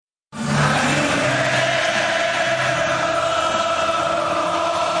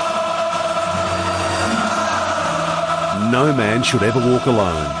No Man Should Ever Walk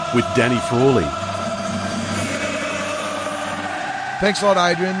Alone with Danny Frawley. Thanks a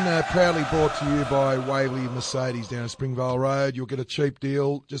lot, Adrian. Proudly brought to you by Waverley Mercedes down at Springvale Road. You'll get a cheap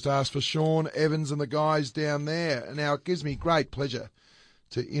deal. Just ask for Sean Evans and the guys down there. Now, it gives me great pleasure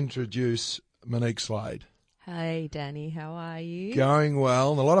to introduce Monique Slade. Hey, Danny, how are you? Going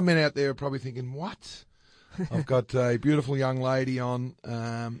well. And a lot of men out there are probably thinking, what? I've got a beautiful young lady on,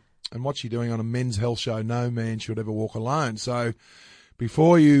 and what's she doing on a men's health show? No Man Should Ever Walk Alone. So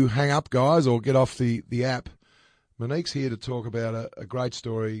before you hang up, guys, or get off the app, Monique's here to talk about a great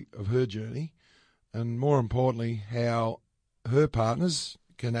story of her journey and, more importantly, how her partners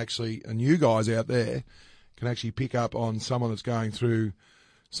can actually, and you guys out there, can actually pick up on someone that's going through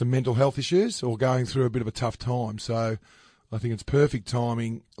some mental health issues or going through a bit of a tough time. So I think it's perfect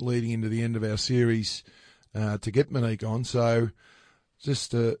timing leading into the end of our series to get Monique on. So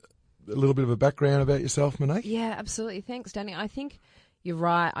just a little bit of a background about yourself, Monique. Yeah, absolutely. Thanks, Danny. I think you're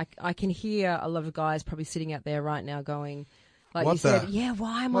right. I can hear a lot of guys probably sitting out there right now going, like What you said, the- yeah,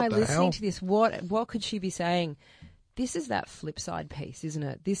 why am what I the listening hell? to this? What could she be saying? This is that flip side piece, isn't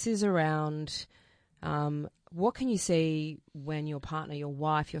it? This is around what can you see when your partner, your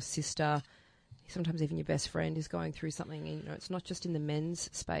wife, your sister, sometimes even your best friend is going through something. And, it's not just in the men's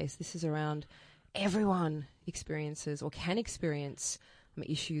space. This is around everyone experiences or can experience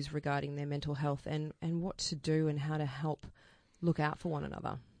issues regarding their mental health and what to do and how to help look out for one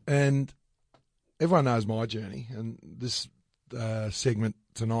another. And everyone knows my journey, and this segment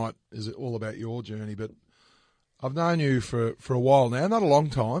tonight is all about your journey, but I've known you for a while now, not a long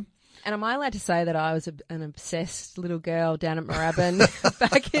time. And am I allowed to say that I was an obsessed little girl down at Moorabbin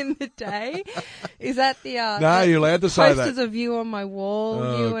back in the day? Is that the No, you're allowed to say posters that. of you on my wall,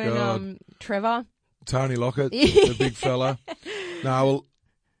 Oh, you and God. Trevor? Tony Lockett, the big fella. No,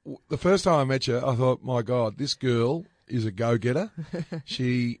 well, the first time I met you, I thought, my God, this girl is a go-getter.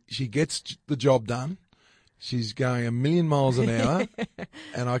 She gets the job done. She's going a million miles an hour.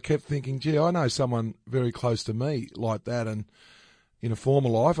 And I kept thinking, gee, I know someone very close to me like that and in a former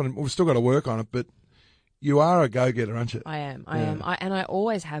life, and we've still got to work on it, but you are a go-getter, aren't you? I am. Yeah. And I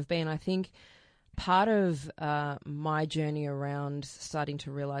always have been. I think part of my journey around starting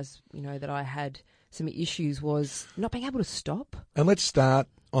to realise, that I had some issues was not being able to stop. And let's start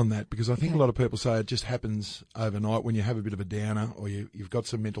on that, because I think Okay. a lot of people say it just happens overnight when you have a bit of a downer or you've got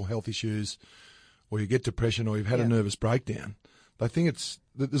some mental health issues or you get depression or you've had a Yeah. nervous breakdown. They think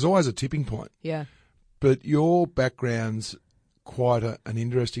there's always a tipping point. Yeah. But your background's quite an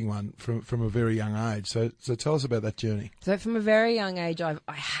interesting one from a very young age. So tell us about that journey. So from a very young age, I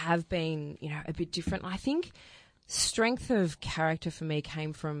have been, a bit different. I think strength of character for me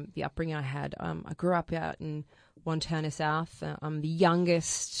came from the upbringing I had. I grew up out in Wanturna South. I'm the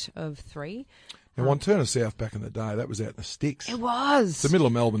youngest of three. Now, Wanturna South back in the day, that was out in the sticks. It was. It's the middle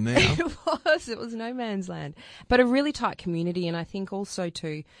of Melbourne now. It was no man's land, but a really tight community. And I think also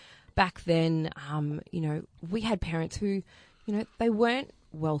too, back then, we had parents who, they weren't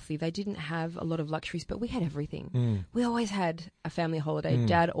wealthy. They didn't have a lot of luxuries, but we had everything. We always had a family holiday.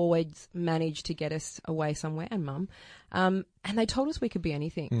 Dad always managed to get us away somewhere, and Mum. And they told us we could be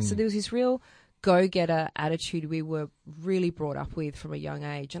anything. So there was this real go-getter attitude we were really brought up with from a young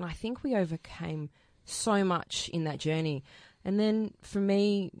age. And I think we overcame so much in that journey. And then for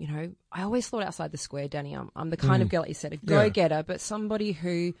me, I always thought outside the square, Danny. I'm the kind of girl, like you said, a go-getter, but somebody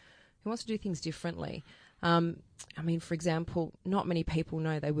who wants to do things differently. For example, not many people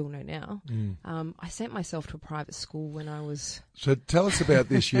know, they will know now. I sent myself to a private school when I was... So tell us about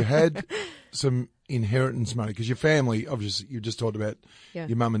this. You had some inheritance money because your family, obviously, you just talked about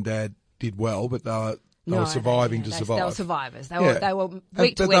your mum and dad did well, but they were surviving to survive. They were survivors. They Yeah. were week to But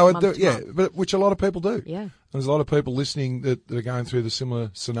week, they were month to month. but which a lot of people do. Yeah. And there's a lot of people listening that are going through the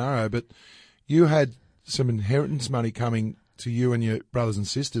similar scenario. But you had some inheritance money coming to you and your brothers and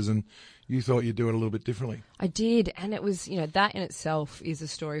sisters, and you thought you'd do it a little bit differently. I did, and it was, that in itself is a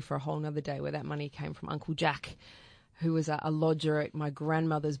story for a whole nother day, where that money came from Uncle Jack, who was a lodger at my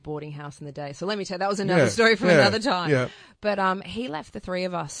grandmother's boarding house in the day. So let me tell you, that was another story from another time. Yeah. But he left the three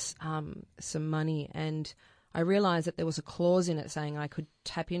of us some money, and I realised that there was a clause in it saying I could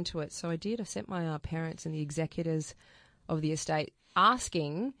tap into it. So I did. I sent my parents and the executors of the estate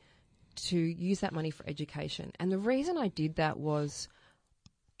asking to use that money for education. And the reason I did that was,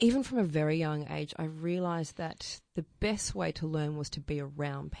 even from a very young age, I realised that the best way to learn was to be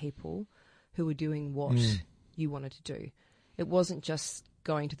around people who were doing what you wanted to do. It wasn't just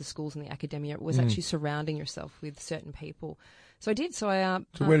going to the schools and the academia. It was actually surrounding yourself with certain people. So I did. So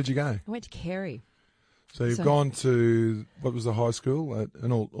So where did you go? I went to Carey. So you've gone to, what was the high school?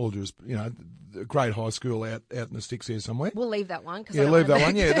 And all just, a great high school out in the sticks there somewhere. We'll leave that one. Yeah, leave that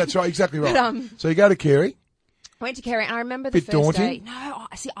one. Yeah, that's right. Exactly right. But, so you go to Carey. I went to Carey, and I remember the Bit first daunting? day. No,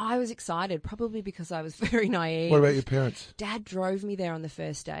 I was excited, probably because I was very naive. What about your parents? Dad drove me there on the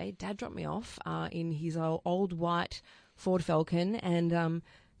first day. Dad dropped me off in his old white Ford Falcon, and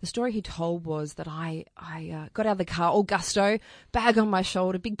the story he told was that I got out of the car, all gusto, bag on my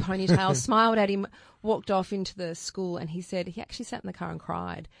shoulder, big ponytail, smiled at him, walked off into the school, and he said he actually sat in the car and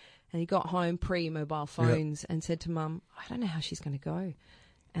cried. And he got home pre-mobile phones and said to Mum, I don't know how she's going to go.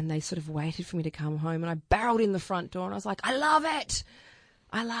 And they sort of waited for me to come home, and I barreled in the front door, and I was like, I love it.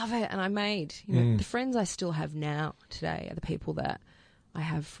 I love it. And I made, the friends I still have now today are the people that I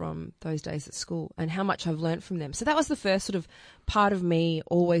have from those days at school, and how much I've learnt from them. So that was the first sort of part of me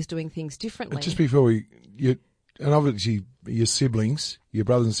always doing things differently. Just before and obviously your siblings, your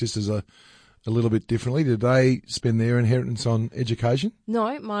brothers and sisters are a little bit differently. Did they spend their inheritance on education?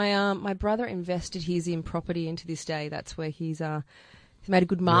 No, my brother invested his in property, and to this day, that's where he's made a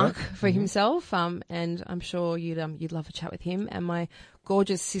good mark for himself. And I'm sure you'd love a chat with him. And my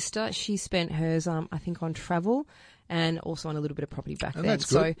gorgeous sister, she spent hers, I think, on travel and also on a little bit of property back then. That's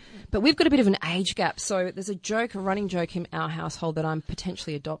good. But we've got a bit of an age gap. So there's a running joke in our household that I'm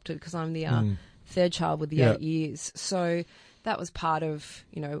potentially adopted because I'm the third child with the 8 years. So that was part of,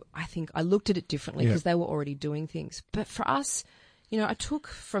 I think I looked at it differently because they were already doing things. But for us, I took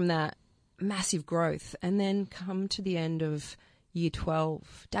from that massive growth, and then come to the end of year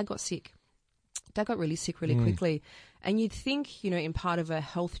 12, Dad got sick. Dad got really sick really quickly. And you'd think, in part of a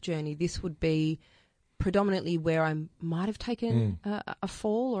health journey, this would be predominantly where I might have taken a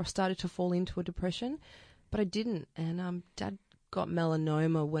fall or started to fall into a depression, but I didn't. And Dad got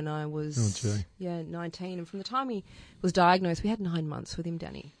melanoma when I was 19, and from the time he was diagnosed, we had 9 months with him,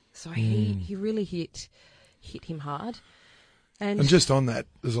 Danny. So he really hit him hard. And just on that,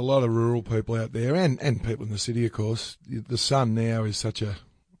 there's a lot of rural people out there, and people in the city, of course. The sun now is such a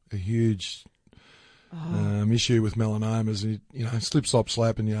huge issue with melanomas. Slip, slop,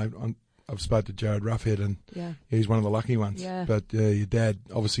 slap, and I've spoke to Jared Roughhead, and he's one of the lucky ones. Yeah. But your dad,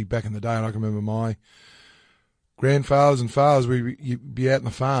 obviously, back in the day, and I can remember my grandfathers and fathers, you'd be out in the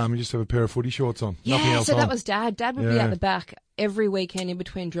farm, you just have a pair of footy shorts on, nothing else so on. That was Dad. Dad would be out the back every weekend in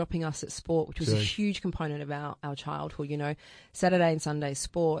between dropping us at sport, which was a huge component of our childhood, Saturday and Sunday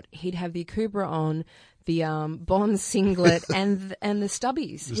sport. He'd have the Akubra on, the Bond singlet and the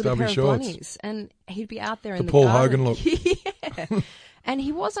stubbies with a pair of shorts. Bunnies. And he'd be out there in the Paul garden. Hogan look. And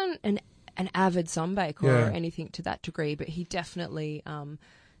he wasn't an avid sunbaker or anything to that degree, but he definitely...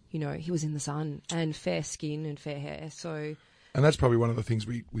 he was in the sun and fair skin and fair hair. So, and that's probably one of the things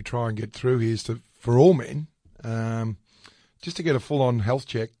we try and get through here is for all men, just to get a full-on health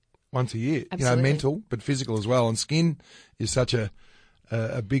check once a year. Absolutely. Mental, but physical as well. And skin is such a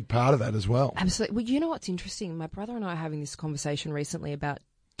big part of that as well. Absolutely. Well, you know what's interesting? My brother and I are having this conversation recently about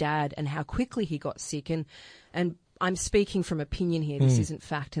Dad and how quickly he got sick. And I'm speaking from opinion here. This isn't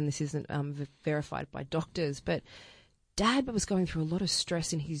fact and this isn't verified by doctors. But Dad was going through a lot of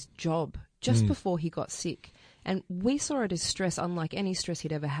stress in his job just before he got sick. And we saw it as stress unlike any stress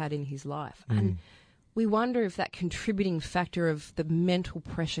he'd ever had in his life. And we wonder if that contributing factor of the mental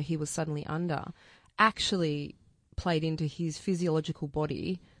pressure he was suddenly under actually played into his physiological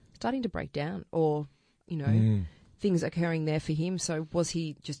body starting to break down or, things occurring there for him. So was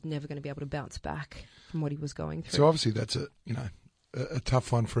he just never going to be able to bounce back from what he was going through? So obviously that's a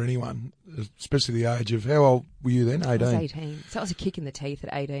tough one for anyone, especially the age of, how old were you then? 18? I was 18. So that was a kick in the teeth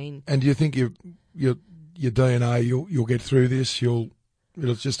at 18. And do you think your DNA, you'll get through this?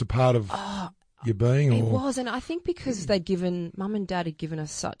 It's just a part of your being? It was, and I think because Mum and Dad had given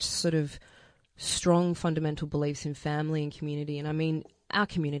us such sort of strong fundamental beliefs in family and community. And I mean, our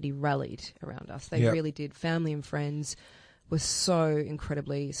community rallied around us. They really did. Family and friends were so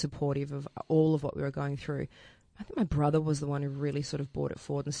incredibly supportive of all of what we were going through. I think my brother was the one who really sort of brought it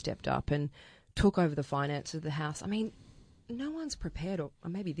forward and stepped up and took over the finances of the house. I mean, no one's prepared, or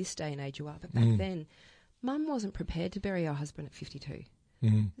maybe this day and age you are, but back then, Mum wasn't prepared to bury her husband at 52.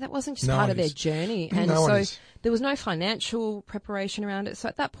 That wasn't just part of their journey. And there was no financial preparation around it. So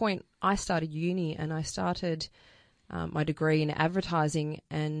at that point, I started uni and I started my degree in advertising,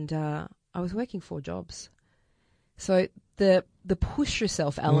 and I was working 4 jobs. So the push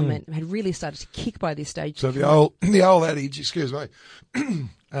yourself element had really started to kick by this stage. So the old adage, excuse me,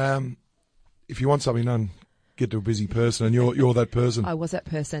 if you want something done, get to a busy person, and you're that person. I was that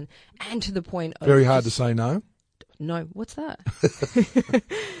person, and to the point of very hard to say no. No, what's that?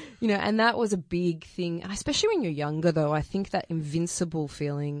 You know, and that was a big thing. And especially when you're younger, though, I think that invincible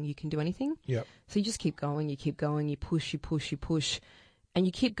feeling, you can do anything. Yep. So you just keep going, you push, and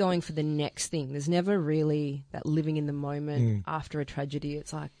you keep going for the next thing. There's never really that living in the moment after a tragedy.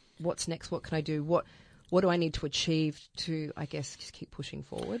 It's like, what's next? What can I do? What do I need to achieve to, I guess, just keep pushing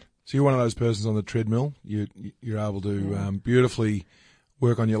forward? So you're one of those persons on the treadmill. You're able to beautifully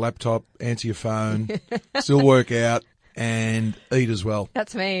work on your laptop, answer your phone, still work out, and eat as well.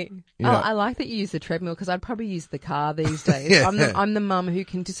 That's me. Yeah. I like that you use the treadmill because I'd probably use the car these days. Yeah. I'm the mum who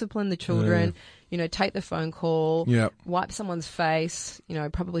can discipline the children, you know, take the phone call, Yep. wipe someone's face, you know,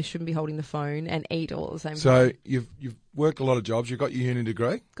 probably shouldn't be holding the phone, and eat all at the same time. So you've worked a lot of jobs. You've got your uni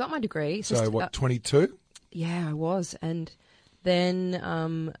degree. Got my degree. So what, 22? Yeah, I was. And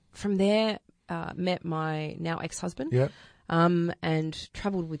then from there, met my now ex-husband. Yeah. And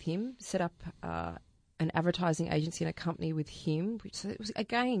travelled with him, set up an advertising agency and a company with him, which it was,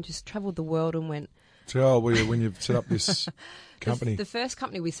 again, just travelled the world and went. So how old were you when you set up this company? The first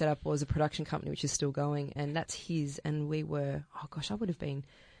company we set up was a production company, which is still going, and that's his. And we were, I would have been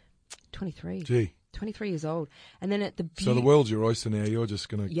 23. Gee. 23 years old. And then at the... So the world's your oyster now. You're just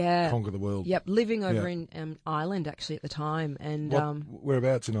going to conquer the world. Yep, living over in Ireland, actually, at the time. And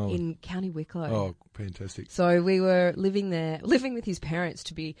whereabouts in Ireland? In County Wicklow. Oh, fantastic. So we were living there, living with his parents,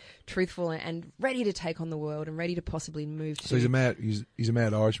 to be truthful, and ready to take on the world and ready to possibly move to... So he's a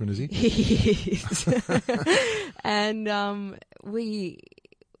mad Irishman, is he? He is. And we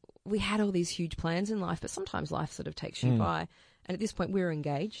had all these huge plans in life, but sometimes life sort of takes you by. And at this point, we were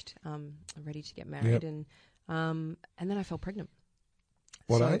engaged, ready to get married, and then I fell pregnant.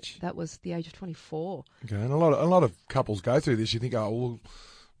 What age? That was the age of 24. Okay, and a lot of couples go through this. You think, we'll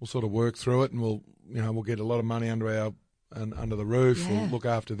sort of work through it, and we'll get a lot of money under the roof. Yeah. We'll look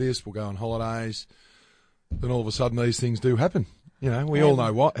after this. We'll go on holidays. Then all of a sudden, these things do happen. You know, we all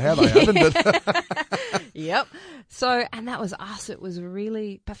know how they happen, but. Yep. So, and that was us. It was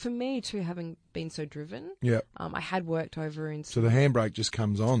really, but for me too, having been so driven, I had worked over in. So the handbrake just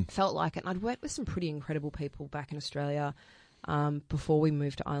comes on. Felt like it. And I'd worked with some pretty incredible people back in Australia before we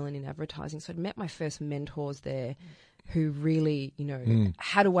moved to Ireland in advertising. So I'd met my first mentors there who really, you know,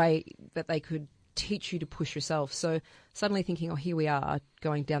 had a way that they could teach you to push yourself. So suddenly thinking, here we are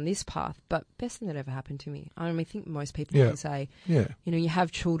going down this path. But best thing that ever happened to me. I think most people can say, you know, you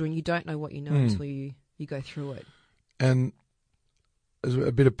have children, you don't know what you know until you go through it. And there's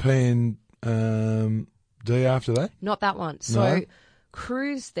a bit of P&D after that? Not that one. So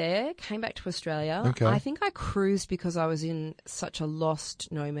cruised there, came back to Australia. Okay. I think I cruised because I was in such a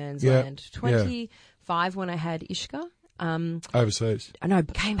lost no man's land. 25 when I had Ishka. Overseas. I know,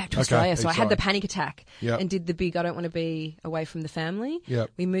 came back to Australia. So I had the panic attack Yep. and did the big, I don't want to be away from the family. Yep.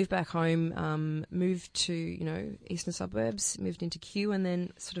 We moved back home, moved to, you know, eastern suburbs, moved into Kew, and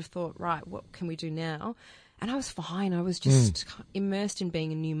then sort of thought, right, what can we do now? And I was fine. I was just immersed in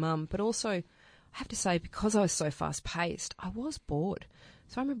being a new mum. But also, I have to say, because I was so fast paced, I was bored.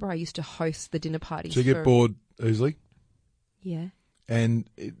 So I remember I used to host the dinner parties. So you get bored easily? Yeah. And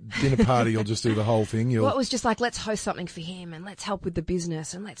dinner party, you'll just do the whole thing. Well, it was just like, let's host something for him and let's help with the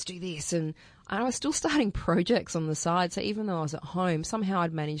business and let's do this. And I was still starting projects on the side. So even though I was at home, somehow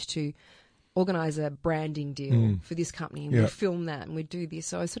I'd managed to organise a branding deal for this company, and we'd film that and we'd do this.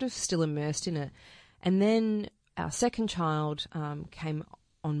 So I was sort of still immersed in it. And then our second child came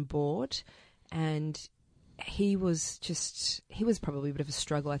on board, and he was probably a bit of a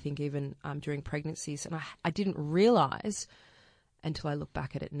struggle, I think, even during pregnancies. And I didn't realise until I look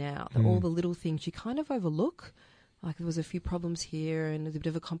back at it now that all the little things you kind of overlook. Like there was a few problems here and there's a bit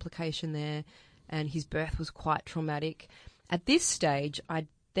of a complication there, and his birth was quite traumatic. At this stage, I'd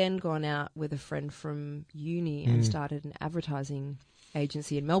then gone out with a friend from uni and started an advertising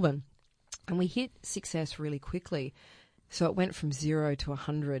agency in Melbourne. And we hit success really quickly. So it went from 0 to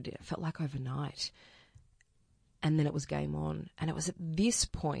 100. It felt like overnight. And then it was game on. And it was at this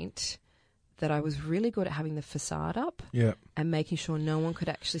point that I was really good at having the facade up and making sure no one could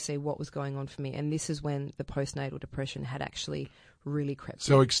actually see what was going on for me. And this is when the postnatal depression had actually really crept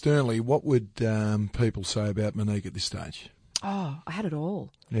So in. externally, what would people say about Monique at this stage? Oh, I had it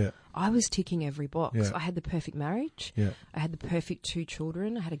all. Yeah. I was ticking every box. Yeah. I had the perfect marriage. Yeah. I had the perfect 2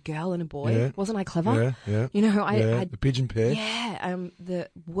 children. I had a girl and a boy. Yeah. Wasn't I clever? Yeah. You know, I the pigeon pair. Yeah, the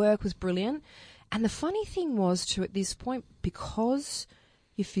work was brilliant. And the funny thing was, too, at this point, because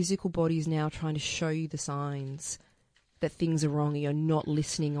your physical body is now trying to show you the signs that things are wrong and you're not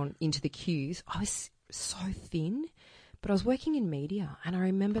listening into the cues, I was so thin. But I was working in media, and I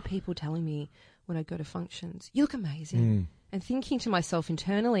remember people telling me when I'd go to functions, you look amazing. And thinking to myself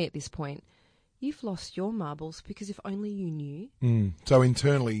internally at this point, you've lost your marbles, because if only you knew. So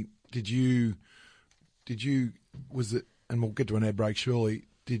internally, did you, was it, and we'll get to an ad break shortly,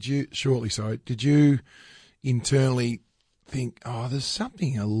 did you internally think, oh, there's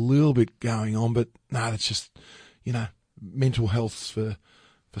something a little bit going on, but no, that's just, mental health's for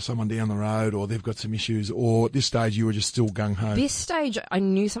someone down the road, or they've got some issues, or at this stage you were just still gung-ho? This stage, I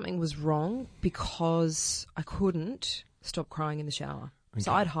knew something was wrong because I couldn't stop crying in the shower. Okay.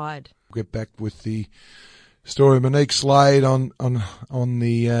 So I'd hide. We'll get back with the story of Monique Slade on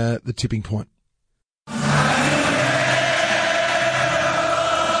the tipping point.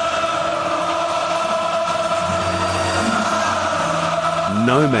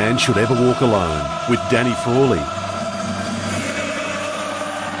 No Man Should Ever Walk Alone with Danny Frawley.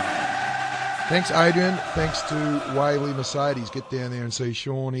 Thanks, Adrian. Thanks to Waverley Mercedes. Get down there and see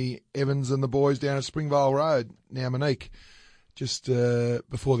Shawnee Evans and the boys down at Springvale Road. Now, Monique, just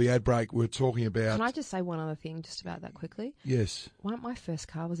before the ad break, we were talking about... Can I just say one other thing just about that quickly? Yes. My first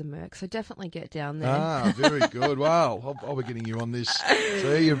car was a Merc, so definitely get down there. Ah, very good. Wow, I'll be getting you on this.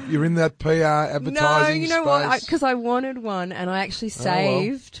 See, you're in that PR advertising space. No, you know what? Because I wanted one, and I actually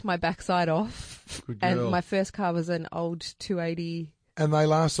saved my backside off. Good girl. And my first car was an old 280... And they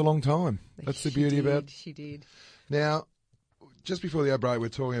last a long time. That's the beauty about it. She did. Now, just before the ad break, we're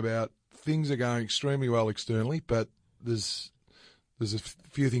talking about things are going extremely well externally, but there's a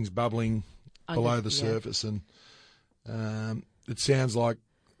few things bubbling below the surface, and it sounds like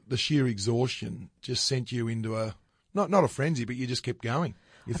the sheer exhaustion just sent you into a not a frenzy, but you just kept going.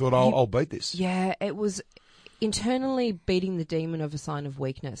 You thought, I'll beat this. Yeah, it was internally beating the demon of a sign of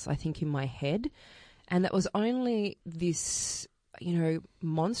weakness, I think, in my head, and that was only this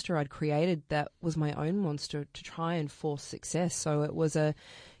monster I'd created that was my own monster to try and force success. So it was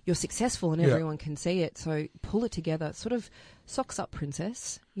you're successful and everyone can see it, so pull it together. Sort of socks up,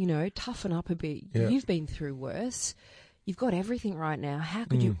 princess, toughen up a bit. Yeah. You've been through worse. You've got everything right now. How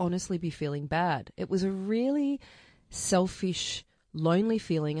could you honestly be feeling bad? It was a really selfish, lonely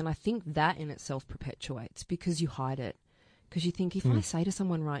feeling, and I think that in itself perpetuates because you hide it. Because you think, if I say to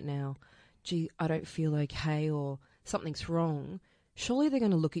someone right now, gee, I don't feel okay, or something's wrong, surely they're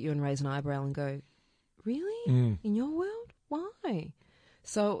going to look at you and raise an eyebrow and go, really? In your world? Why?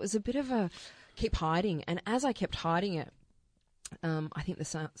 So it was a bit of a keep hiding. And as I kept hiding it, I think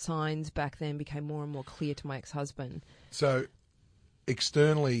the signs back then became more and more clear to my ex-husband. So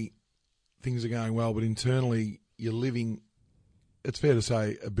externally, things are going well, but internally, you're living, it's fair to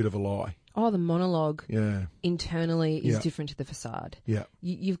say, a bit of a lie. Oh, the monologue internally is different to the facade. Yeah.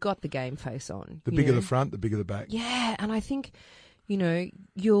 You've got the game face on. The bigger the front, the bigger the back. Yeah, and I think,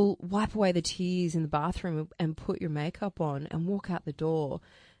 you'll wipe away the tears in the bathroom and put your makeup on and walk out the door.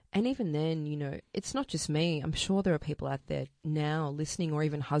 And even then, it's not just me. I'm sure there are people out there now listening, or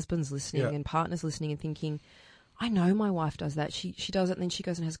even husbands listening and partners listening and thinking, I know my wife does that. She does it, and then she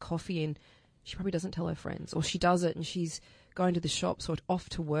goes and has coffee, and she probably doesn't tell her friends. Or she does it and she's going to the shops or off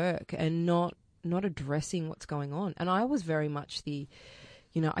to work and not addressing what's going on. And I was very much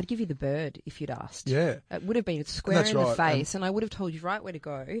I'd give you the bird if you'd asked. Yeah. It would have been square in the face, and I would have told you right where to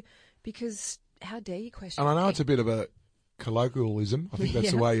go, because how dare you question And I know it's a bit of a colloquialism. I think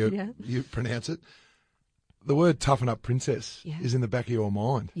that's the way you pronounce it. The word toughen up princess is in the back of your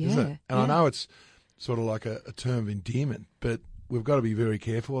mind, isn't it? And I know it's sort of like a term of endearment, but we've got to be very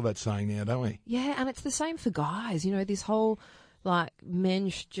careful of that saying now, don't we? Yeah, and it's the same for guys. This whole, men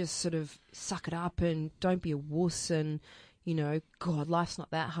should just sort of suck it up and don't be a wuss and, God, life's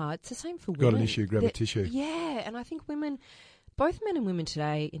not that hard. It's the same for women. Got an issue, grab a tissue. Yeah, and I think women, both men and women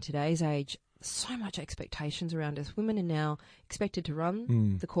today, in today's age, so much expectations around us. Women are now expected to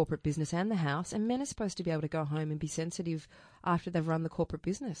run the corporate business and the house, and men are supposed to be able to go home and be sensitive after they've run the corporate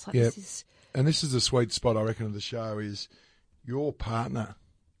business. And this is the sweet spot, I reckon, of the show is your partner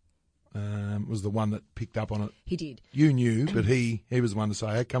was the one that picked up on it. He did. You knew, but he was the one to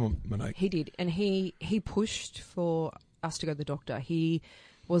say, hey, come on, Monique. He did, and he pushed for us to go to the doctor. He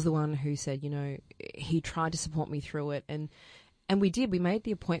was the one who said, he tried to support me through it, and we did. We made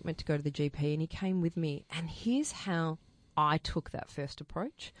the appointment to go to the GP, and he came with me. And here's how I took that first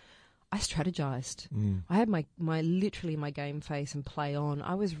approach. I strategized. I had my literally my game face and play on.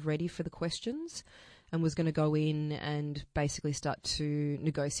 I was ready for the questions and was going to go in and basically start to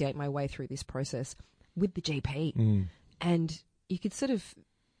negotiate my way through this process with the GP. And you could sort of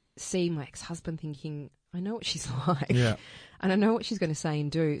see my ex-husband thinking, I know what she's like. Yeah. And I know what she's going to say and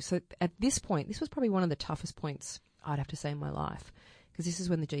do. So at this point, this was probably one of the toughest points I'd have to say in my life, because this is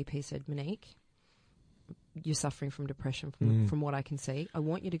when the GP said, Monique, you're suffering from depression from what I can see. I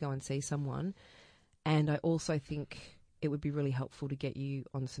want you to go and see someone. And I also think it would be really helpful to get you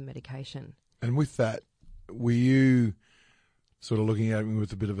on some medication. And with that, were you sort of looking at me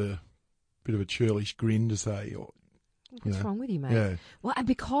with a bit of a churlish grin to say, or What's wrong with you, mate? Yeah. Well, and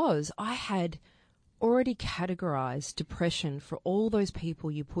because I had already categorised depression for all those people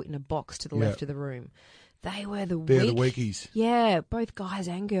you put in a box to the Yeah. left of the room. They were the They're the weak. weakies. Yeah, both guys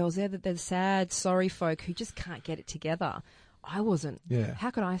and girls. They're the sad, sorry folk who just can't get it together. I wasn't. Yeah.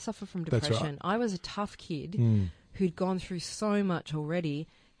 How could I suffer from That's depression? right. I was a tough kid Mm. who'd gone through so much already.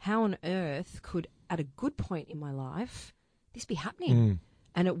 How on earth could, at a good point in my life, this be happening? Mm.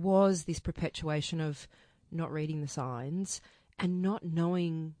 And it was this perpetuation of not reading the signs and not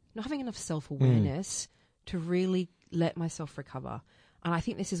knowing, not having enough self-awareness to really let myself recover. And I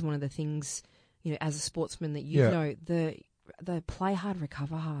think this is one of the things, you know, as a sportsman that you Yeah. know, the play hard,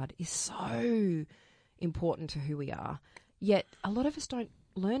 recover hard is so important to who we are. Yet a lot of us don't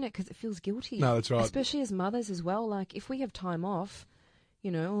learn it because it feels guilty. No, that's right. Especially as mothers as well. Like if we have time off, you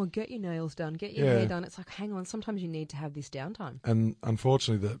know, or get your nails done, get your Yeah. hair done. It's like, hang on, sometimes you need to have this downtime. And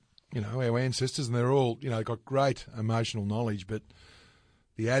unfortunately, our ancestors, and they're all, got great emotional knowledge, but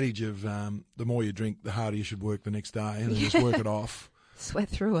the adage of the more you drink, the harder you should work the next day, and just work it off, Sweat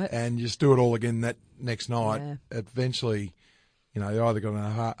through it. and just do it all again that next night. Yeah. Eventually, you either got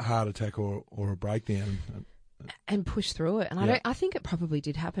a heart attack or a breakdown. And push through it. And Yeah. I think it probably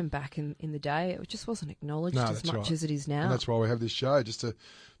did happen back in the day. It just wasn't acknowledged No, as that's much right. as it is now. And that's why we have this show, just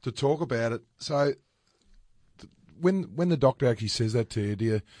to talk about it. So, when the doctor actually says that to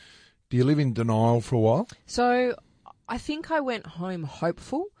you, do you live in denial for a while? So I think I went home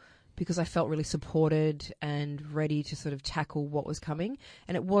hopeful because I felt really supported and ready to sort of tackle what was coming.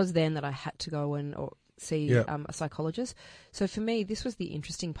 And it was then that I had to go and see Yeah. a psychologist. So for me, this was the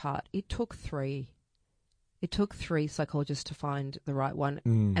interesting part. It took three psychologists to find the right one.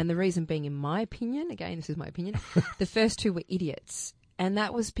 And the reason being, in my opinion, again, this is my opinion, the first two were idiots. And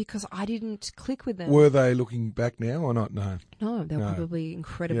that was because I didn't click with them. Were they looking back now or not? No. No, they were No. probably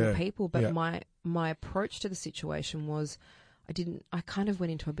incredible Yeah, people. But yeah. my approach to the situation was I kind of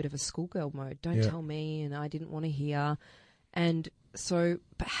went into a bit of a schoolgirl mode. Don't Yeah. tell me, and I didn't want to hear. And so,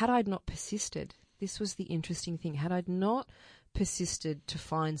 but had I not persisted, this was the interesting thing. Had I not persisted to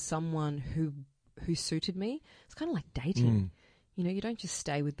find someone who suited me, it's kind of like dating. You know, you don't just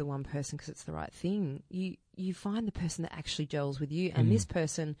stay with the one person because it's the right thing. You find the person that actually gels with you. And this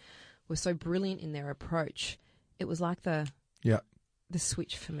person was so brilliant in their approach. It was like the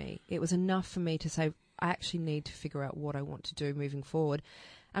switch for me. It was enough for me to say, I actually need to figure out what I want to do moving forward.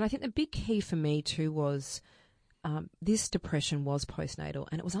 And I think the big key for me too was this depression was postnatal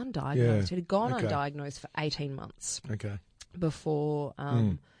and it was undiagnosed. Yeah. It had gone Okay. undiagnosed for 18 months Okay. before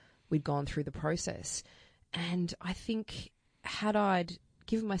we'd gone through the process. And I think had I'd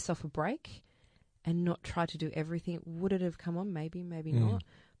given myself a break and not tried to do everything, would it have come on? Maybe, maybe not.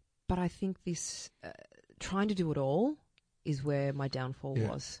 But I think this trying to do it all is where my downfall Yeah.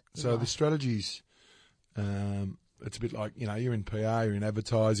 was. in So the life. strategies, it's a bit like, you're in PR, you're in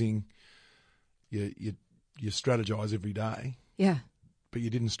advertising, you strategize every day, Yeah. but you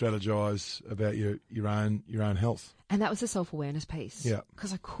didn't strategize about your own health. And that was the self-awareness piece. Yeah.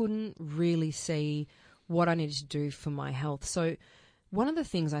 Because I couldn't really see what I needed to do for my health. So one of the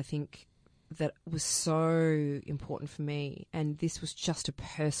things I think that was so important for me, and this was just a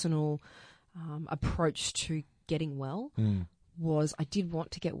personal approach to getting well, was I did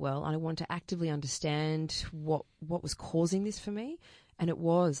want to get well and I wanted to actively understand what was causing this for me. And it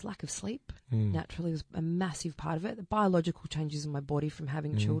was lack of sleep. Naturally, was a massive part of it. The biological changes in my body from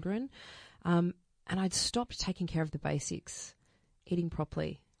having children. And I'd stopped taking care of the basics, eating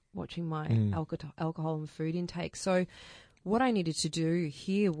properly, watching my alcohol and food intake. So what I needed to do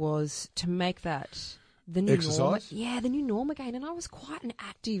here was to make that the new norm. Exercise? Yeah, the new norm again. And I was quite an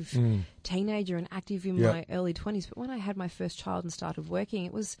active teenager and active in Yeah. my early 20s. But when I had my first child and started working,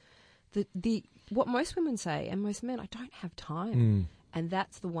 it was the what most women say and most men, I don't have time. And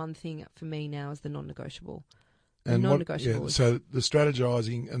that's the one thing for me now is the non-negotiable. The And non-negotiable. so the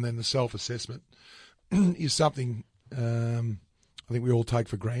strategizing and then the self-assessment is something I think we all take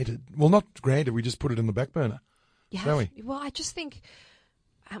for granted. Well, not granted, we just put it in the back burner. You don't have- Well, I just think,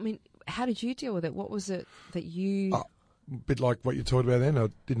 I mean, how did you deal with it? What was it that you... A bit like what you talked about then. I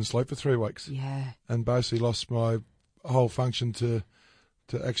didn't sleep for 3 weeks Yeah. and basically lost my whole function to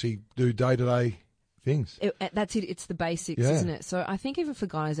actually do day-to-day things. That's it. It's the basics, Yeah. isn't it? So I think even for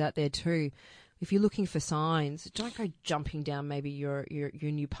guys out there too, if you're looking for signs, don't go jumping down maybe your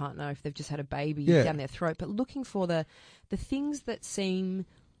new partner if they've just had a baby Yeah. down their throat, but looking for the things that seem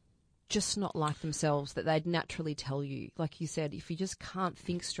just not like themselves that they'd naturally tell you. Like you said, if you just can't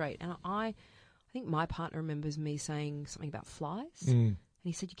think straight. And I think my partner remembers me saying something about flies.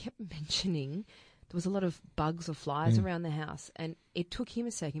 he said, you kept mentioning there was a lot of bugs or flies around the house. And it took him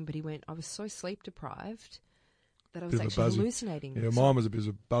a second, but he went, I was so sleep deprived that I was actually hallucinating. Yeah, mine was a bit of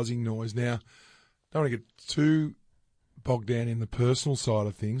a buzzing noise. Now, don't want to get too bogged down in the personal side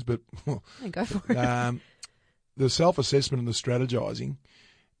of things, but Go for it. The self-assessment and the strategizing,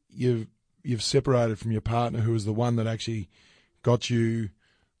 you've separated from your partner, who was the one that actually got you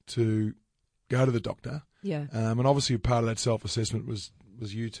to go to the doctor. Yeah. And obviously part of that self-assessment was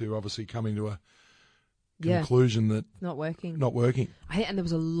you two obviously coming to a conclusion that not working. And there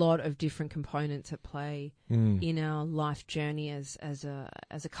was a lot of different components at play in our life journey as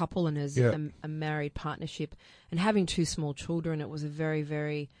a couple and as a married partnership, and having 2 small children. It was a very,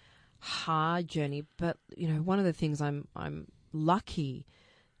 very hard journey. But one of the things I'm lucky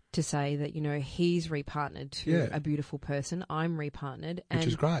to say that he's repartnered to a beautiful person. I'm repartnered, which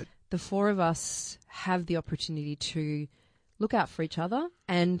is great. The 4 of us have the opportunity to look out for each other,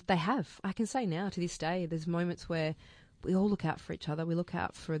 and they have. I can say now, to this day, there's moments where we all look out for each other. We look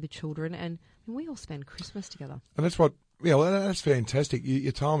out for the children, and we all spend Christmas together. And that's that's fantastic.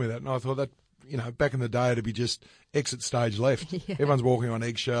 You told me that, and I thought that, back in the day, it'd be just exit stage left. Everyone's walking on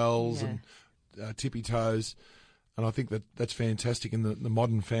eggshells and tippy toes. And I think that's fantastic in the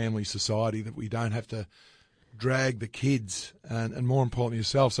modern family society, that we don't have to drag the kids and more importantly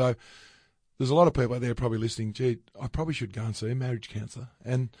yourself. So there's a lot of people out there probably listening, gee, I probably should go and see a marriage counsellor.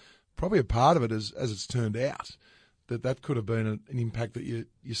 And probably a part of it is, as it's turned out, that could have been an impact that you're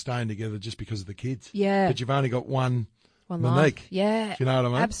staying together just because of the kids. Yeah. But you've only got one Monique. Life. Yeah. You know what I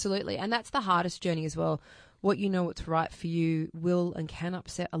mean? Absolutely. And that's the hardest journey as well. What's right for you will and can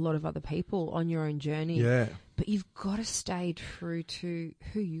upset a lot of other people on your own journey. Yeah. But you've got to stay true to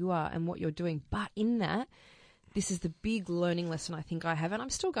who you are and what you're doing. But in that, this is the big learning lesson I think I have, and I'm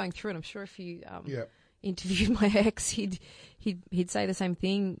still going through it. I'm sure if you interviewed my ex, he'd say the same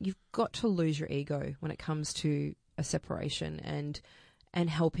thing. You've got to lose your ego when it comes to a separation and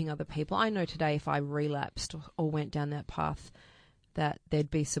helping other people. I know today if I relapsed or went down that path, that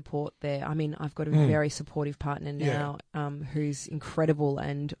there'd be support there. I mean, I've got a very supportive partner now who's incredible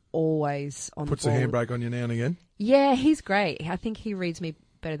and always on Puts the ball. a handbrake on you now and again. Yeah, he's great. I think he reads me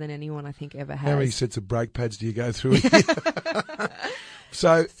better than anyone I think ever has. How many sets of brake pads do you go through?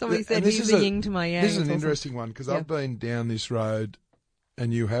 So somebody said he's the yin to my yang. This is an interesting one, because I've been down this road,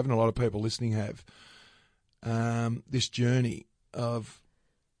 and you have, and a lot of people listening have, this journey of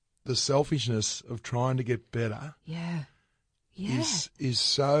the selfishness of trying to get better. Is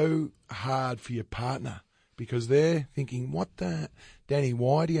so hard for your partner, because they're thinking, Danny,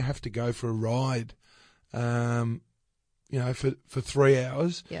 why do you have to go for a ride, for 3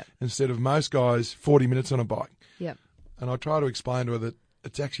 hours instead of most guys 40 minutes on a bike? Yep. And I try to explain to her that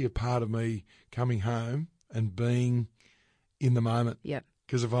it's actually a part of me coming home and being in the moment. Yep.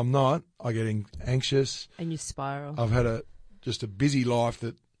 Because if I'm not, I get anxious. And you spiral. I've had just a busy life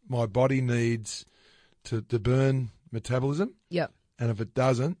that my body needs to burn metabolism. Yep. And if it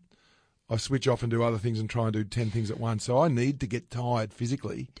doesn't, I switch off and do other things and try and do 10 things at once. So I need to get tired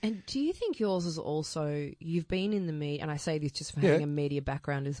physically. And do you think yours is also, you've been in the media, and I say this just for having a media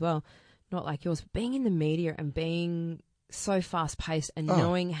background as well, not like yours, but being in the media and being so fast-paced and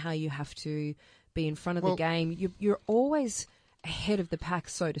knowing how you have to be in front of the game, you're always ahead of the pack,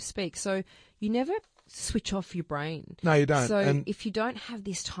 so to speak. So you never switch off your brain. No, you don't. So if you don't have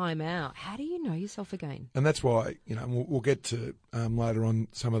this time out, how do you know yourself again? And that's why, we'll get to later on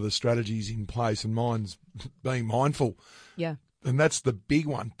some of the strategies in place, and mine's being mindful. Yeah. And that's the big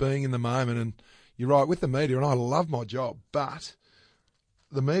one, being in the moment. And you're right, with the media, and I love my job, but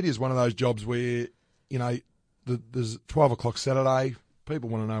the media is one of those jobs where, there's 12 o'clock Saturday, people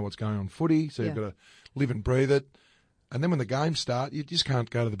want to know what's going on footy, so you've got to live and breathe it. And then when the games start, you just can't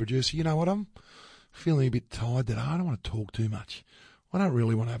go to the producer, you know what, I'm feeling a bit tired today. I don't want to talk too much. I don't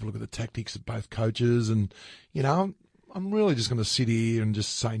really want to have a look at the tactics of both coaches, and, I'm really just going to sit here and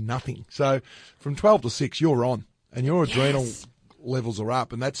just say nothing. So from 12 to 6, you're on, and your adrenal levels are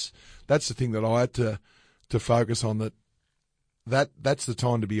up, and that's the thing that I had to focus on, that's the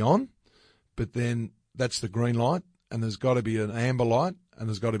time to be on, but then that's the green light, and there's got to be an amber light, and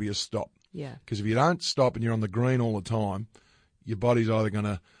there's got to be a stop. Yeah. Because if you don't stop and you're on the green all the time, your body's either going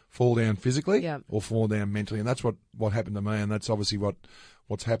to fall down physically or fall down mentally. And that's what happened to me, and that's obviously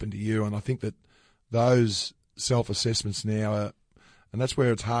what's happened to you. And I think that those self-assessments now are, and that's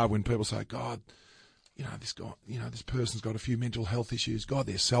where it's hard when people say, God, this guy, this person's got a few mental health issues. God,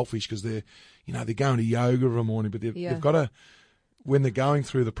 they're selfish because they're going to yoga every morning, but they've got to, when they're going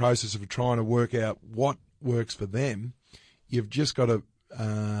through the process of trying to work out what works for them, you've just got to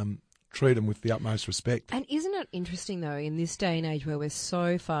treat them with the utmost respect. And isn't it interesting, though, in this day and age where we're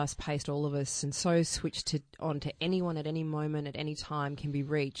so fast-paced, all of us, and so switched on to anyone at any moment, at any time can be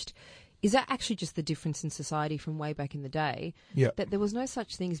reached, is that actually just the difference in society from way back in the day? Yeah. That there was no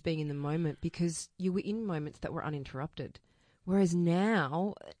such thing as being in the moment because you were in moments that were uninterrupted. Whereas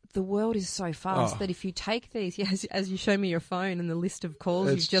now, the world is so fast that if you take these, as you show me your phone and the list of calls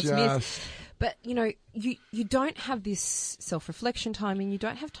you've just missed, but, you know, you don't have this self-reflection time and you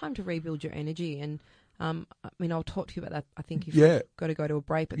don't have time to rebuild your energy. And, I mean, I'll talk to you about that, I think, if you've got to go to a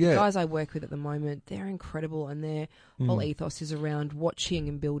break. But the guys I work with at the moment, they're incredible, and their whole ethos is around watching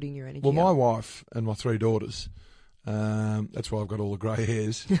and building your energy. Well, my wife and my 3 daughters, that's why I've got all the grey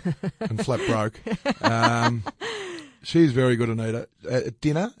hairs and flat broke. She's very good, Anita, at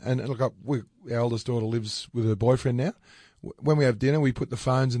dinner. And look, our eldest daughter lives with her boyfriend now. When we have dinner, we put the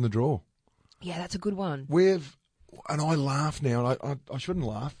phones in the drawer. Yeah, that's a good one. And I laugh now, and I shouldn't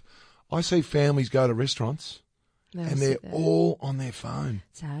laugh. I see families go to restaurants and they're all on their phone.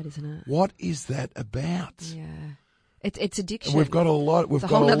 Sad, isn't it? What is that about? Yeah. It's addiction. And we've got a lot of work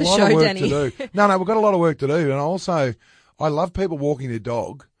Danny. to do. No, we've got a lot of work to do. And I love people walking their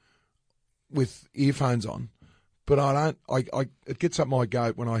dog with earphones on. But it gets up my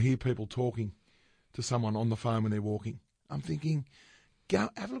goat when I hear people talking to someone on the phone when they're walking. I'm thinking, go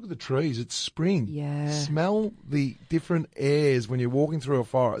have a look at the trees. It's spring. Yeah. Smell the different airs when you're walking through a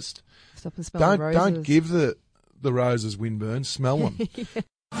forest. Stop and smell the roses. Don't give the roses windburn. Smell them.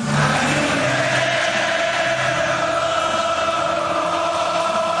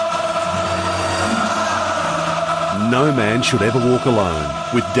 No Man Should Ever Walk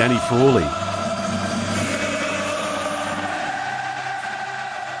Alone with Danny Frawley.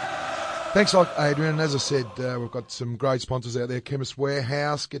 Thanks a lot, Adrian. As I said, we've got some great sponsors out there. Chemist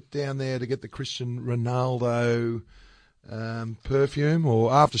Warehouse, get down there to get the Cristiano Ronaldo perfume, or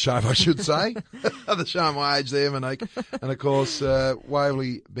aftershave, I should say. They're showing my age there, Monique. And, of course,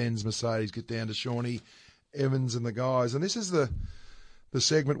 Waverley Benz Mercedes. Get down to Shawnee Evans and the guys. And this is the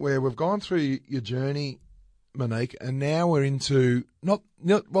segment where we've gone through your journey, Monique, and now we're into,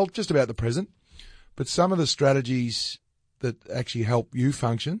 just about the present, but some of the strategies that actually help you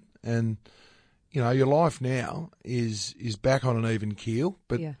function. And, you know, your life now is back on an even keel.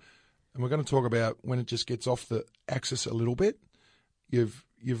 And we're going to talk about when it just gets off the axis a little bit. You've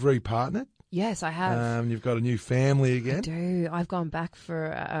repartnered. Yes, I have. You've got a new family again. I do. I've gone back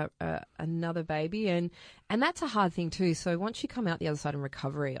for another baby, and that's a hard thing too. So once you come out the other side in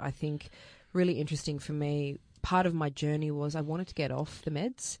recovery, I think really interesting for me, part of my journey was I wanted to get off the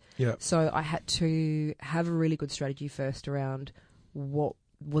meds. Yeah. So I had to have a really good strategy first around what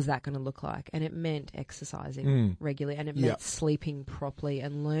was that going to look like, and it meant exercising regularly, and it meant sleeping properly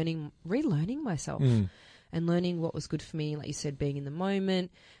and relearning myself and learning what was good for me, like you said, being in the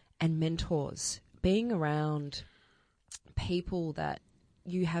moment, and mentors, being around people that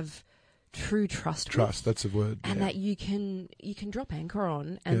you have true trust with, that's a word, and that you can drop anchor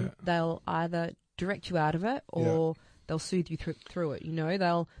on, and they'll either direct you out of it or they'll soothe you through it. You know,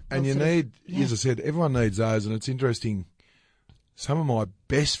 they'll and you need, as I said, everyone needs those, and it's interesting. Some of my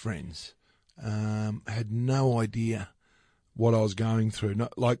best friends had no idea what I was going through.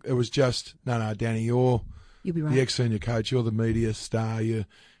 It was just, no, Danny, you'll be right. The ex-senior coach, you're the media star, you're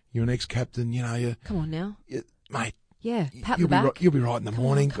an ex-captain, you know. Come on now. Mate. Yeah, pat the back. You'll be right in the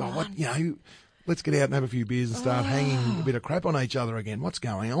morning. Come on. Let's get out and have a few beers and start hanging a bit of crap on each other again. What's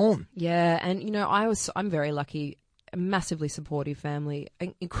going on? Yeah, and, you know, I'm very lucky, a massively supportive family,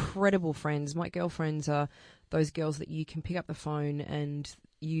 incredible friends. My girlfriends are those girls that you can pick up the phone and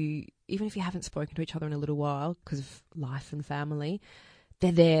you, even if you haven't spoken to each other in a little while because of life and family,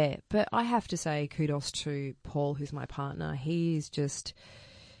 they're there. But I have to say kudos to Paul, who's my partner. He's just,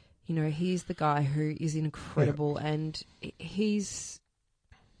 you know, he's the guy who is incredible and he's,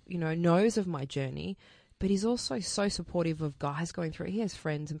 you know, knows of my journey, but he's also so supportive of guys going through it. He has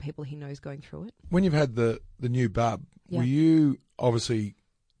friends and people he knows going through it. When you've had the new bub, were you obviously,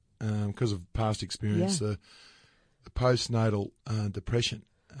 because of past experience, the postnatal depression,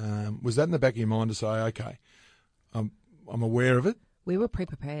 was that in the back of your mind to say, okay, I'm aware of it? We were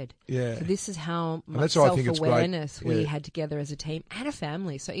pre-prepared. Yeah. So this is how much self-awareness we had together as a team and a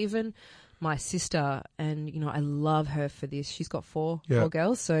family. So even my sister, and, you know, I love her for this. She's got four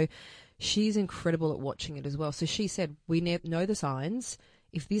girls, so she's incredible at watching it as well. So she said, we know the signs.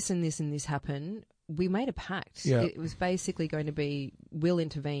 If this and this and this happen, we made a pact. Yeah. It was basically going to be, we'll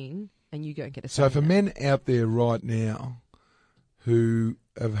intervene and you go and get a So for men out there right now who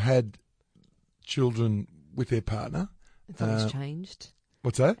have had children with their partner, and something's changed.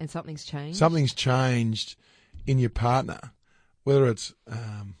 What's that? And something's changed. Something's changed in your partner, whether it's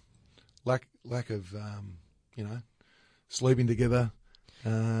lack of sleeping together.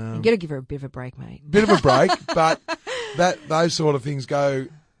 You got to give her a bit of a break, mate. Bit of a break, but those sort of things go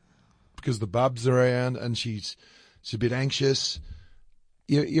because the bub's around and she's a bit anxious.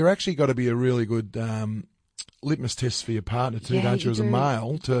 You're actually got to be a really good litmus test for your partner too, don't you? As a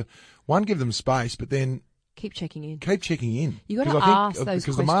male, to one, give them space, but then keep checking in. You got to ask those questions.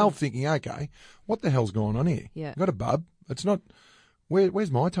 Because the male thinking, okay, what the hell's going on here? Yeah, I've got a bub. It's not.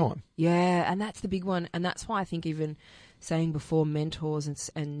 Where's my time? Yeah, and that's the big one, and that's why I think even saying before mentors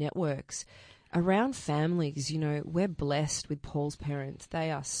and networks around families, we're blessed with Paul's parents.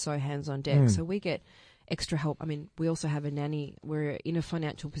 They are so hands on deck, so we get extra help. I mean, we also have a nanny. We're in a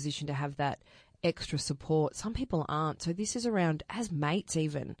financial position to have that extra support. Some people aren't. So this is around as mates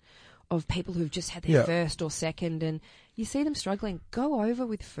even of people who've just had their first or second and you see them struggling. Go over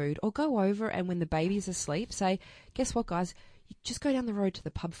with food or go over and when the baby's asleep, say, guess what, guys? You just go down the road to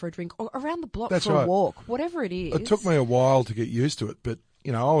the pub for a drink or around the block for a walk, whatever it is. It took me a while to get used to it, but,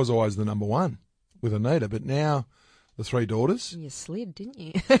 I was always the number one with Anita, but now the three daughters. You slid, didn't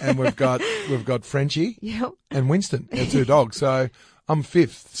you? And we've got Frenchie and Winston, our two dogs. So I'm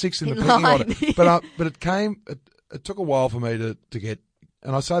sixth in the pecking order. But it took a while for me to get,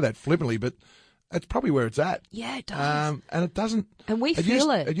 and I say that flippantly, but it's probably where it's at. Yeah, it does. And it doesn't. And we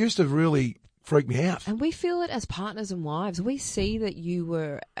feel it. It used to really freak me out. And we feel it as partners and wives. We see that you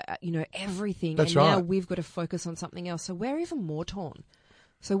were, everything. That's and right. now we've got to focus on something else. So we're even more torn.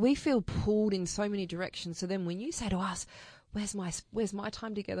 So we feel pulled in so many directions. So then when you say to us, where's my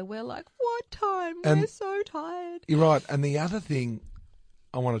time together? We're like, what time? We're so tired. You're right. And the other thing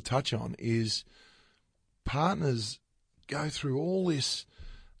I want to touch on is partners go through all this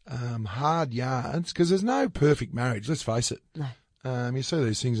hard yards because there's no perfect marriage. Let's face it. No. You see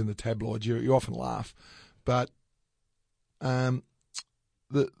these things in the tabloids. You often laugh, but your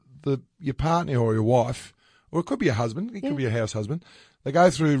partner or your wife, or it could be a husband, it could be a house husband. They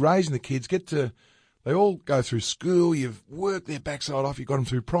go through raising the kids. They all go through school. You've worked their backside off. You've got them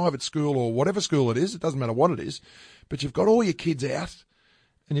through private school or whatever school it is. It doesn't matter what it is, but you've got all your kids out,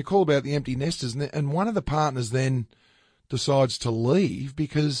 and you call about the empty nesters, and one of the partners then decides to leave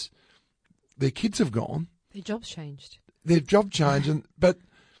because their kids have gone. Their job's changed. But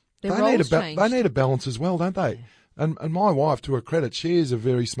they they need a balance as well, don't they? Yeah. And my wife, to her credit, she is a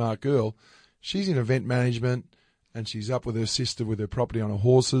very smart girl. She's in event management and she's up with her sister with her property on her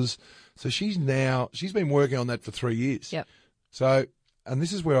horses. So she's been working on that for 3 years. Yep. So, and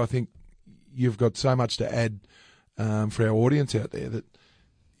this is where I think you've got so much to add for our audience out there, that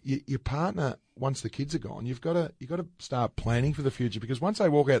your partner, once the kids are gone, you've got to start planning for the future, because once they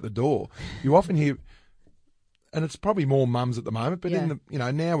walk out the door, you often hear. And it's probably more mums at the moment, but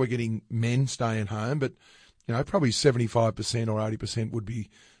now we're getting men staying home, but probably 75% or 80% would be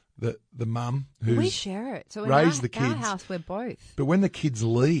the mum who's we share it. So raised the kids. In our house, we're both. But when the kids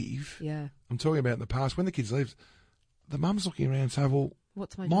leave, I'm talking about in the past, when the kids leave, the mum's looking around and saying, well,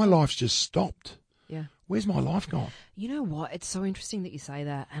 what's my life's just stopped. Yeah. Where's my life gone? You know what? It's so interesting that you say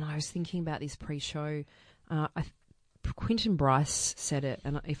that. And I was thinking about this pre-show. Quentin Bryce said it,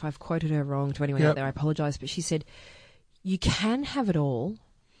 and if I've quoted her wrong to anyone out there, I apologise, but she said, you can have it all,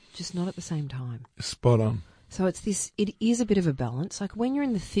 just not at the same time. Spot on. So it is a bit of a balance. Like when you're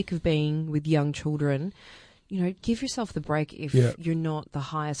in the thick of being with young children, give yourself the break if you're not the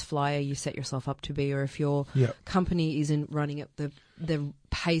highest flyer you set yourself up to be, or if your company isn't running at the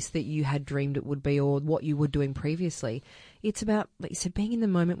pace that you had dreamed it would be, or what you were doing previously. It's about, like you said, being in the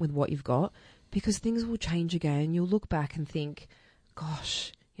moment with what you've got, because things will change again. You'll look back and think,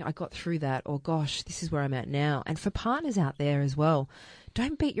 gosh, I got through that, or gosh, this is where I'm at now. And for partners out there as well,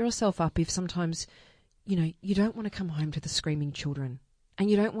 don't beat yourself up if sometimes, you don't want to come home to the screaming children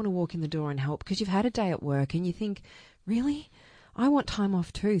and you don't want to walk in the door and help because you've had a day at work and you think, really? I want time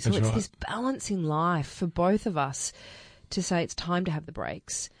off too. So it's this balance in life for both of us to say it's time to have the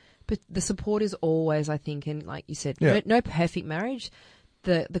breaks. But the support is always, I think, and like you said, no perfect marriage.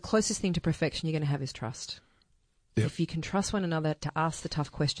 The closest thing to perfection you're going to have is trust. Yep. If you can trust one another to ask the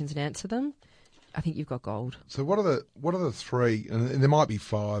tough questions and answer them, I think you've got gold. So what are the three? And there might be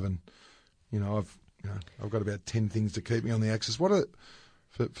five, and I've got about 10 things to keep me on the axis. What are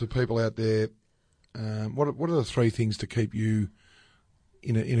for people out there? What are the three things to keep you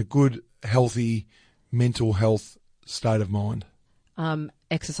in a good, healthy mental health state of mind?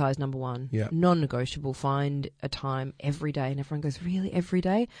 Exercise, number one. Yeah. Non-negotiable. Find a time every day. And everyone goes, really, every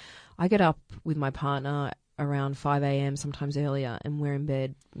day? I get up with my partner around 5 a.m., sometimes earlier, and we're in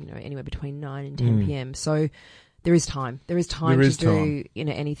bed, anywhere between 9 and 10 p.m. So there is time. There is time to do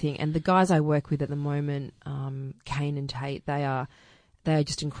anything. And the guys I work with at the moment, Kane and Tate, they are they are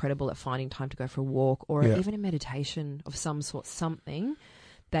just incredible at finding time to go for a walk or Yeah. even a meditation of some sort, something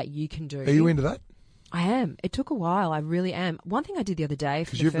that you can do. Are you into that? I am. It took a while. I really am. One thing I did the other day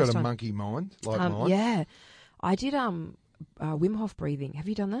for Because the you've first got a time. monkey mind like mine. Yeah. I did Wim Hof breathing. Have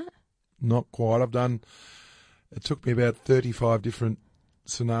you done that? Not quite. It took me about 35 different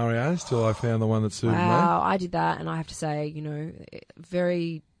scenarios till I found the one that suited me. Wow, I did that, and I have to say,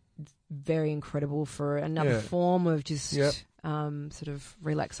 very, very incredible for another Yeah. form of just Yep. sort of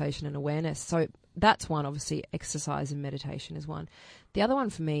relaxation and awareness. So that's one. Obviously, exercise and meditation is one. The other one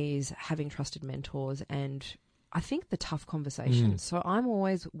for me is having trusted mentors, and I think the tough conversations. So I'm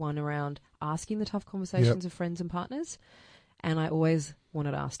always one around asking the tough conversations of friends and partners, and I always want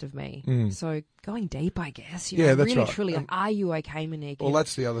it asked of me. So going deep, I guess. Yeah, that's really, right. truly, like, are you okay, Monique? Well,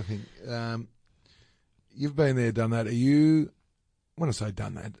 that's the other thing. You've been there, done that. Are you, when I say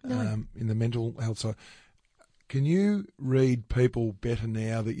done that, No. in the mental health side, can you read people better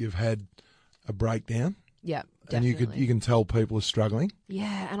now that you've had a breakdown? Yeah, And definitely. you can tell people are struggling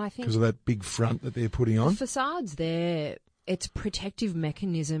Yeah, and I think because of that big front that they're putting the on. facade's there. It's a protective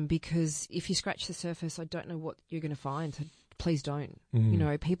mechanism because if you scratch the surface, I don't know what you're going to find. So please don't.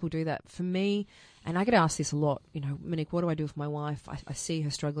 People do that. For me, and I get asked this a lot, Monique, what do I do with my wife? I see her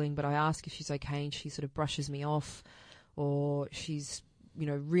struggling, but I ask if she's okay and she sort of brushes me off, or she's,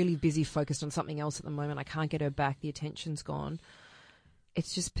 really busy focused on something else at the moment. I can't get her back. The attention's gone.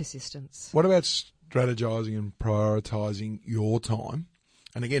 It's just persistence. What about strategizing and prioritising your time?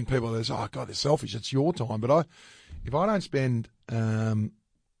 And again, people say, "Oh God, they're selfish. It's your time." But if I don't spend,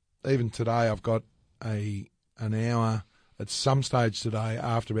 even today, I've got an hour at some stage today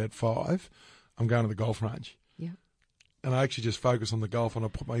after about 5. I'm going to the golf range. Yeah. And I actually just focus on the golf, and I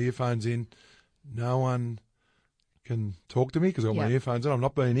put my earphones in. No one can talk to me because I've got my Yeah. earphones in. I'm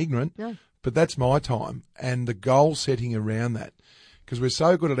not being ignorant, No. but that's my time. And the goal setting around that, because we're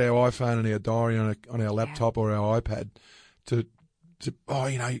so good at our iPhone and our diary on our laptop or our iPad to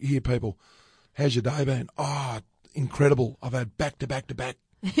you hear people, how's your day been? Oh, incredible. I've had back-to-back-to-back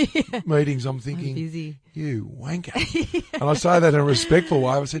meetings. I'm thinking, I'm busy. you wanker. And I say that in a respectful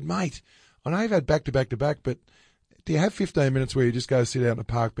way. I said, mate, I know you've had back-to-back-to-back, but do you have 15 minutes where you just go sit out on a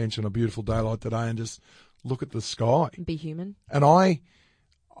park bench on a beautiful day like today and just look at the sky? Be human. And I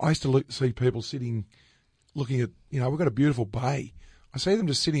used to see people sitting, looking at, we've got a beautiful bay. I see them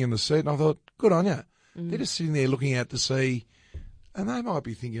just sitting in the seat, and I thought, good on you. They're just sitting there looking out to sea, and they might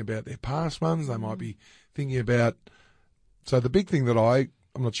be thinking about their past ones. They might be thinking about. So the big thing that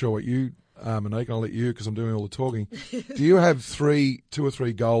I'm not sure what you, Monique, I'll let you because I'm doing all the talking. Do you have 2 or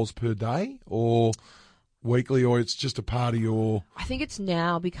 3 goals per day or weekly, or it's just a part of your? I think it's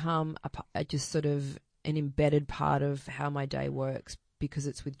now become just sort of an embedded part of how my day works because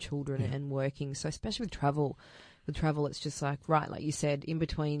it's with children and working. So especially with travel, it's just like, right, like you said, in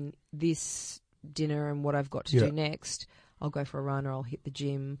between this dinner and what I've got to do next, I'll go for a run or I'll hit the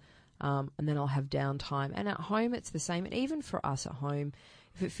gym, and then I'll have downtime. And at home, it's the same. And even for us at home,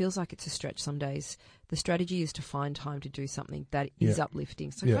 if it feels like it's a stretch some days, the strategy is to find time to do something that is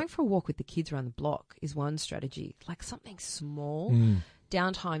uplifting. So going for a walk with the kids around the block is one strategy, like something small.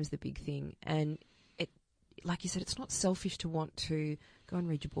 Downtime's the big thing. And it, like you said, it's not selfish to want to go and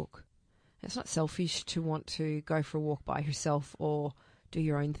read your book. It's not selfish to want to go for a walk by yourself or do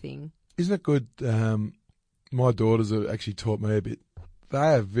your own thing. Isn't it good? My daughters have actually taught me a bit. They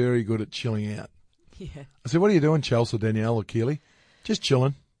are very good at chilling out. Yeah. I said, what are you doing, Chelsea, Danielle or Keely? Just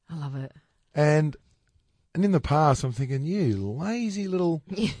chilling. I love it. And in the past, I'm thinking, you lazy little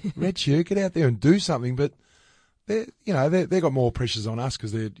red shoe, get out there and do something. But they've got more pressures on us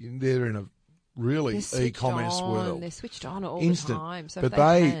because they're in a really e-commerce world. They're switched on all Instant. the time. So but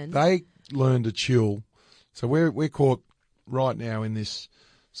if they learn to chill. So we're caught right now in this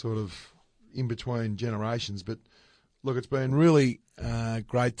sort of in between generations. But look, it's been really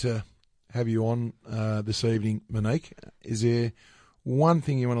great to have you on this evening, Monique. Is there one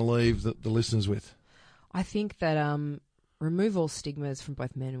thing you want to leave the listeners with? I think that remove all stigmas from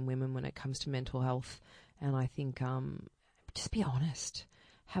both men and women when it comes to mental health. And I think just be honest.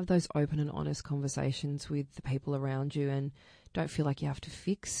 Have those open and honest conversations with the people around you and don't feel like you have to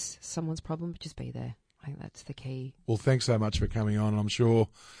fix someone's problem, but just be there. I think that's the key. Well, thanks so much for coming on. I'm sure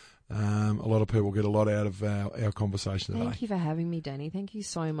a lot of people get a lot out of our conversation today. Thank you for having me, Danny. Thank you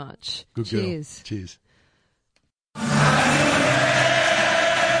so much. Good Cheers. girl. Cheers.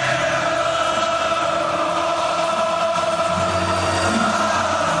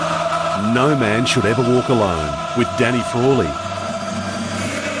 No Man Should Ever Walk Alone with Danny Frawley.